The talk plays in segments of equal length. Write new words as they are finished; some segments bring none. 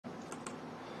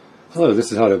Hello,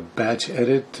 this is how to batch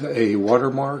edit a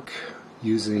watermark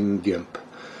using GIMP.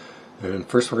 And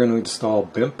first we're going to install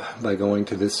BIMP by going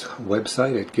to this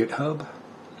website at GitHub.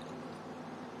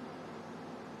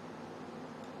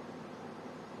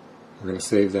 We're going to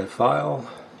save that file.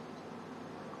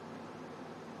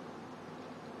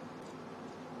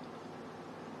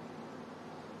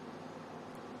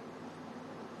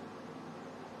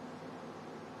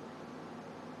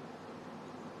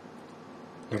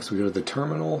 Next we go to the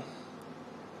terminal,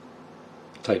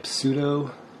 type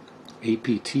sudo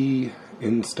apt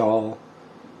install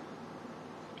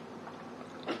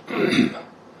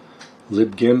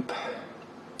libgimp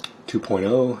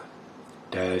 2.0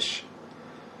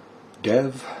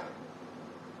 -dev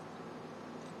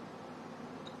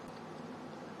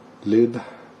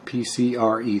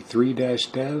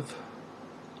libpcre3-dev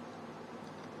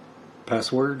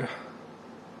password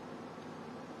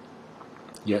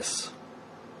yes.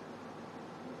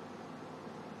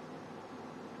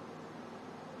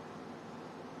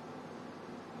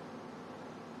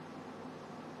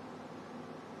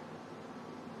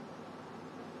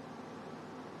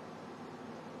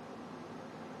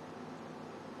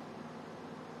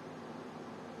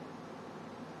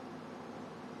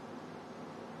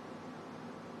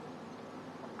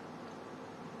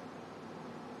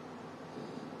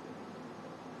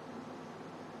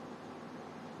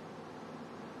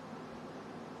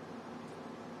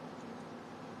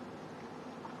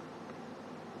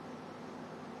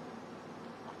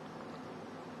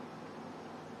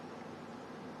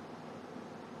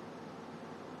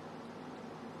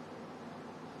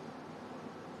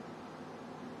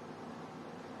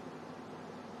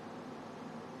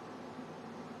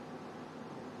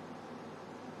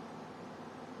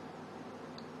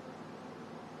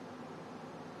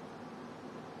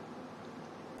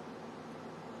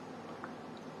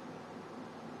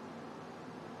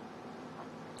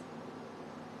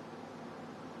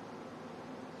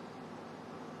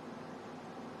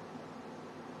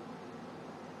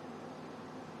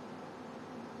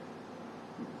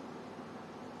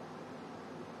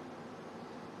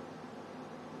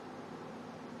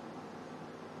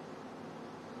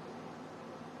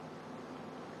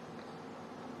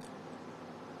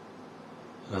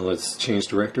 Now let's change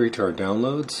directory to our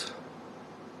downloads.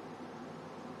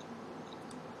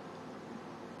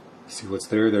 See what's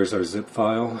there. There's our zip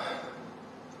file.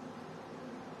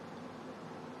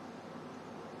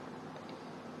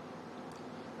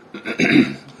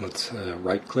 Let's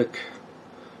right click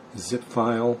zip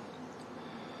file,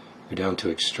 go down to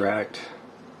extract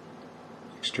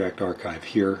archive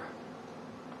here,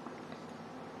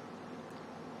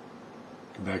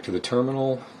 go back to the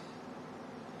terminal,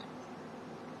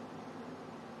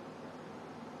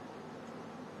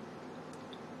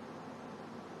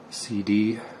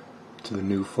 cd to the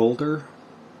new folder,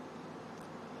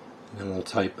 and then we'll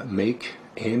type make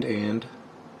and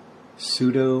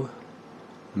sudo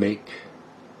make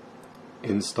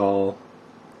install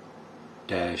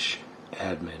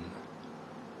 -admin.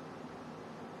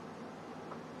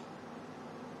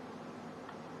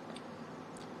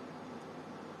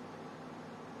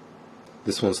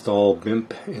 This will install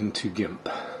BIMP into GIMP.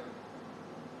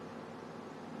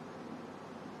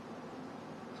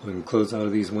 So we can close out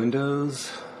of these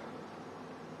windows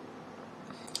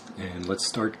and let's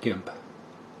start GIMP.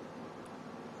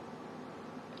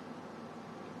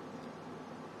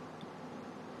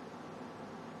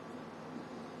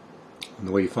 And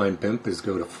the way you find BIMP is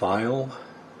go to File,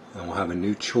 and we'll have a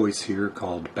new choice here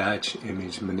called Batch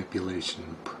Image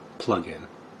Manipulation Plugin.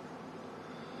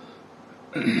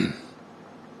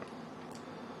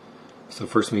 So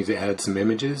first we need to add some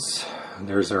images.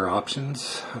 There's our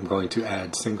options. I'm going to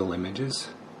add single images.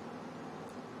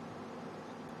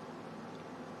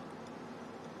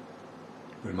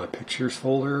 Go to my pictures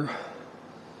folder.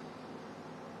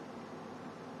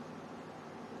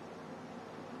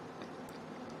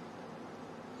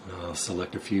 I'll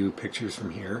select a few pictures from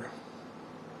here.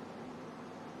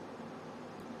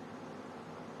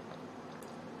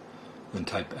 Then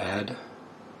type add.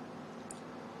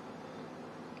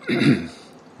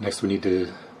 Next we need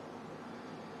to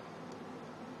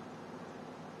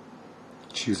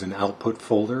choose an output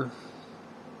folder.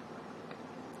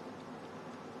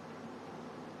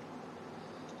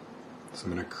 So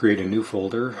I'm going to create a new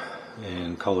folder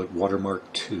and call it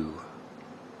Watermark 2.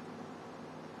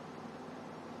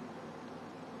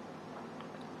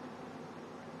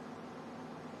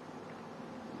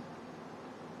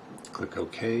 Click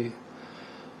OK.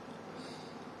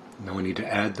 Now we need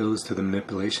to add those to the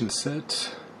manipulation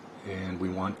set, and we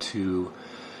want to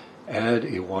add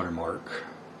a watermark.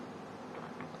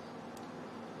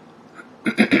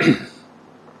 Okay,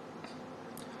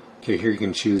 here you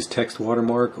can choose text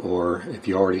watermark, or if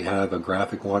you already have a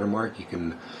graphic watermark, you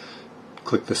can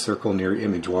click the circle near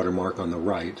image watermark on the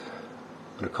right.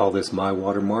 I'm going to call this my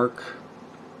watermark.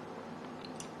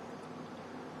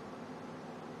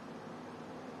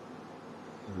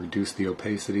 Reduce the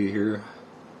opacity here.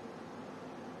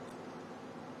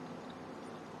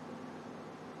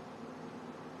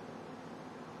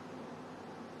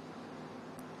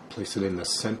 Place it in the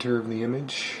center of the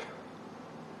image.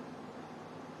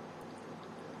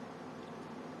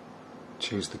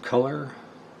 Change the color.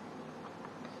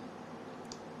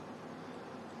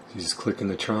 You just click in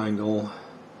the triangle.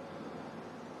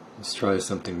 Let's try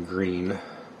something green.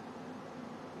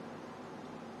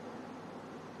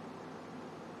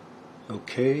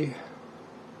 OK.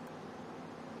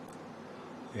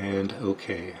 And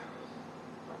OK.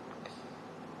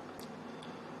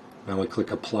 Now we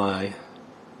click apply.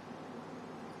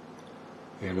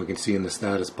 And we can see in the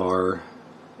status bar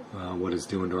what it's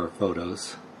doing to our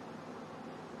photos.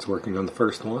 It's working on the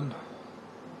first one.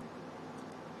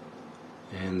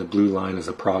 And the blue line is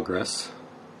a progress.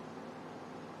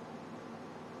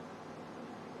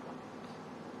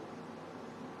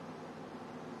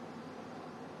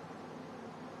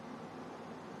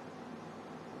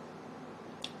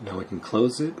 Now we can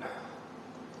close it.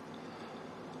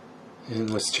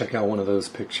 And let's check out one of those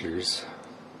pictures.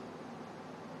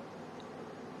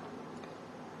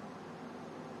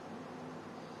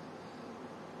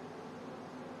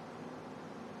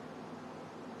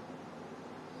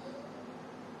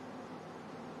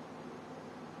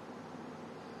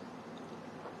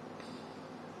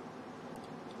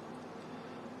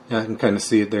 Yeah, I can kind of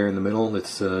see it there in the middle.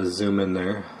 Let's zoom in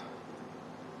there.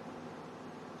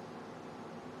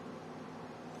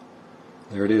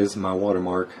 There it is, my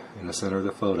watermark in the center of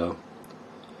the photo.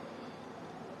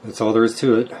 That's all there is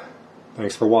to it.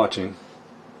 Thanks for watching.